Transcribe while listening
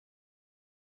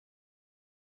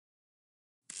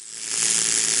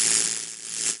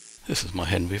This is my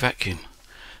Henry vacuum.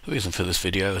 The reason for this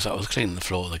video is I was cleaning the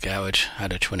floor of the garage,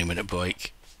 had a 20-minute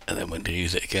break, and then went to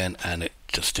use it again, and it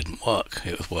just didn't work.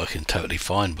 It was working totally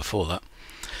fine before that.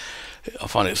 I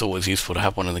find it's always useful to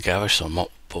have one in the garage, so I'm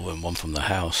not bothering one from the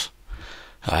house.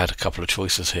 I had a couple of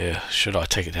choices here. Should I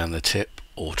take it down the tip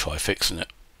or try fixing it?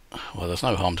 Well, there's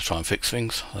no harm to try and fix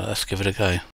things. Let's give it a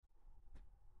go.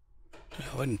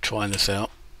 When trying this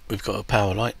out, we've got a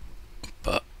power light,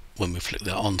 but when we flick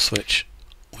that on switch,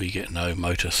 we get no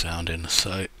motor sound in.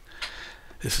 So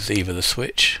this is either the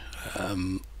switch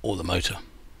or the motor,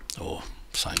 or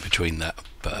something between that.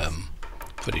 But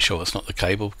pretty sure it's not the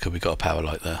cable because we've got a power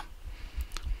light there.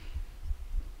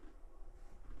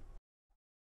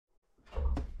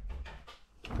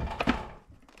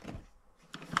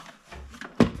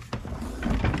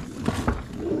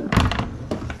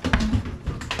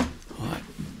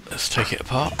 Let's take it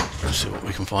apart and see what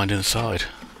we can find inside.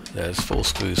 There's 4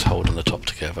 screws holding the top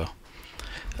together.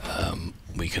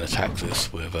 We can attack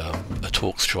this with a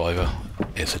Torx driver.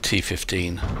 It's a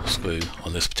T15 screw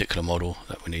on this particular model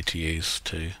that we need to use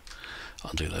to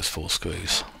undo those 4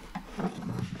 screws.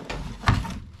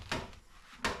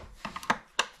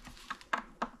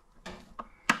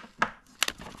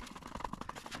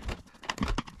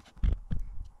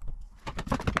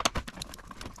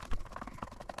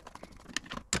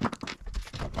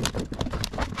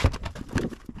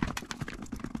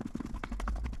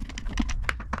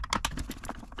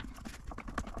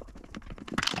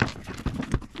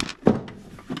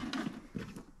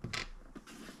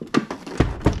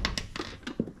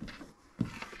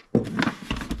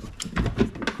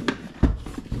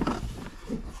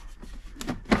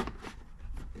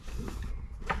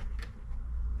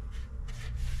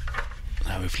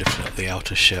 Now we've lifted up the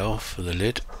outer shell for the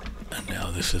lid, and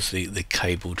now this is the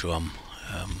cable drum.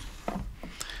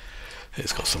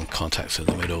 It's got some contacts in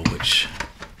the middle which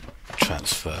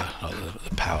transfer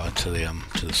the power to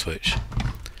the switch.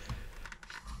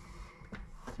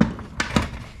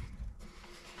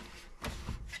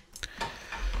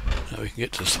 Now we can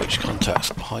get to the switch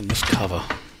contacts behind this cover.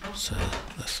 So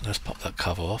let's pop that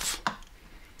cover off.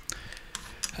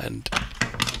 And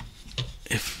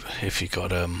if you've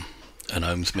got an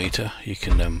ohms meter, you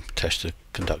can test the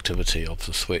conductivity of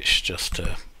the switch just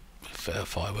to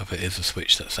verify whether it is a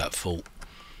switch that's at fault.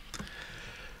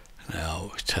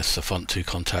 Now we test the front 2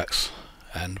 contacts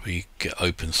and we get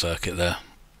open circuit there.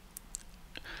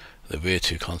 The rear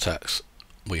 2 contacts,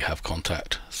 we have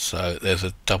contact. So there's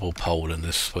a double pole in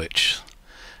this switch,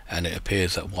 and it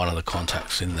appears that one of the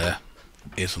contacts in there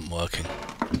isn't working.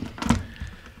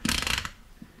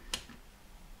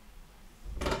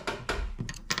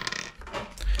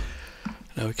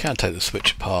 Now we can take the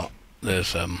switch apart.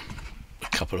 There's a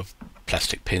couple of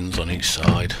plastic pins on each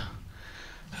side.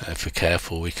 If we're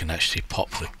careful, we can actually pop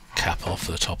the cap off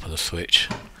the top of the switch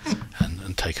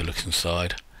and take a look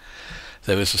inside.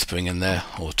 There is a spring in there,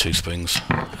 or 2 springs,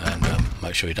 and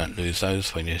make sure you don't lose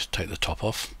those when you take the top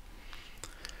off.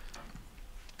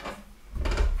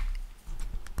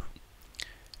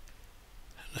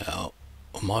 Now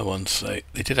on my ones, they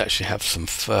did actually have some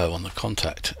fur on the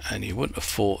contact, and you wouldn't have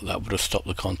thought that would have stopped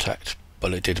the contact,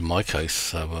 but it did in my case.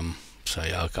 So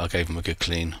yeah, I gave them a good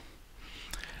clean,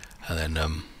 and then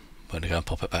I'm going to go and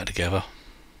pop it back together.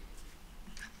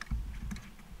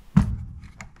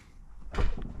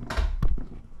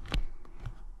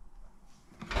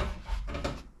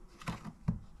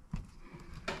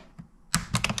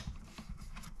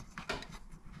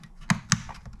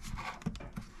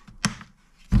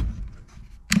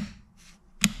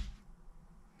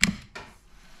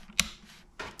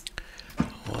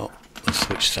 Well, the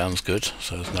switch sounds good,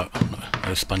 so there's no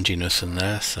sponginess in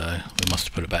there, so we must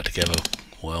have put it back together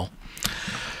well.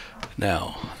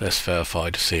 Now let's verify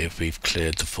to see if we've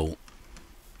cleared the fault.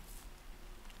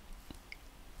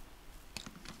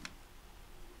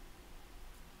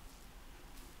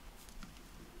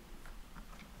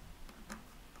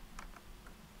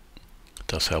 It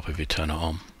does help if you turn it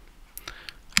on.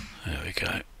 There we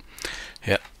go.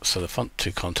 Yeah, so the front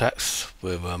 2 contacts,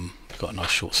 we've got a nice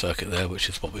short circuit there, which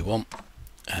is what we want,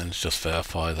 and just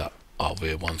verify that our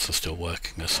rear ones are still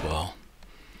working as well,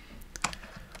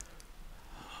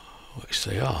 which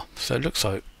they are. So it looks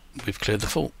like we've cleared the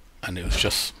fault, and it was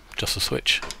just a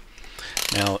switch.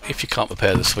 Now if you can't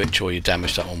repair the switch, or you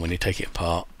damage that one when you take it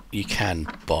apart, you can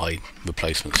buy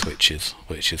replacement switches,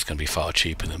 which is going to be far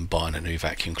cheaper than buying a new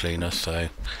vacuum cleaner. So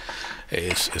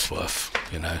it's worth,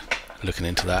 you know, looking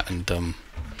into that and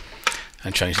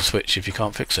change the switch if you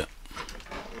can't fix it.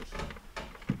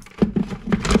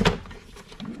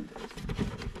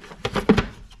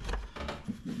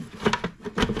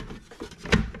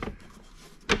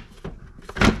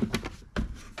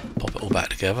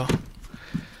 together.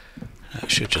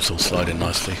 It should just all slide in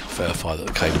nicely. Verify that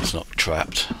the cable's not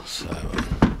trapped. So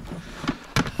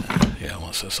yeah,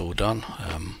 once that's all done,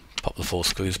 pop the 4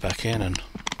 screws back in and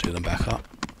do them back up,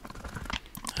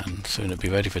 and soon it'll be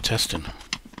ready for testing.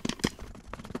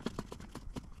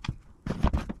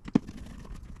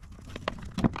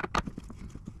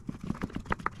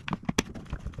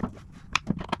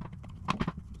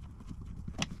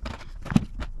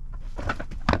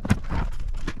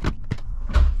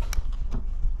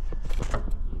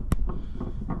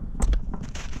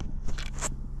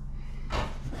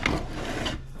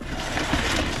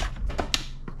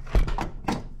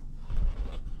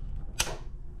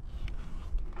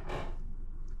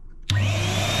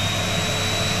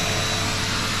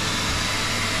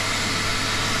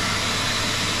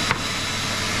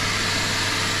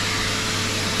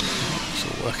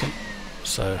 Working.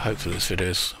 So hopefully this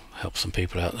video's helped some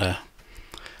people out there.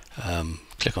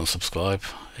 Click on subscribe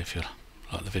if you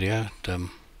like the video, and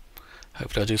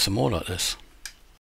hopefully I'll do some more like this.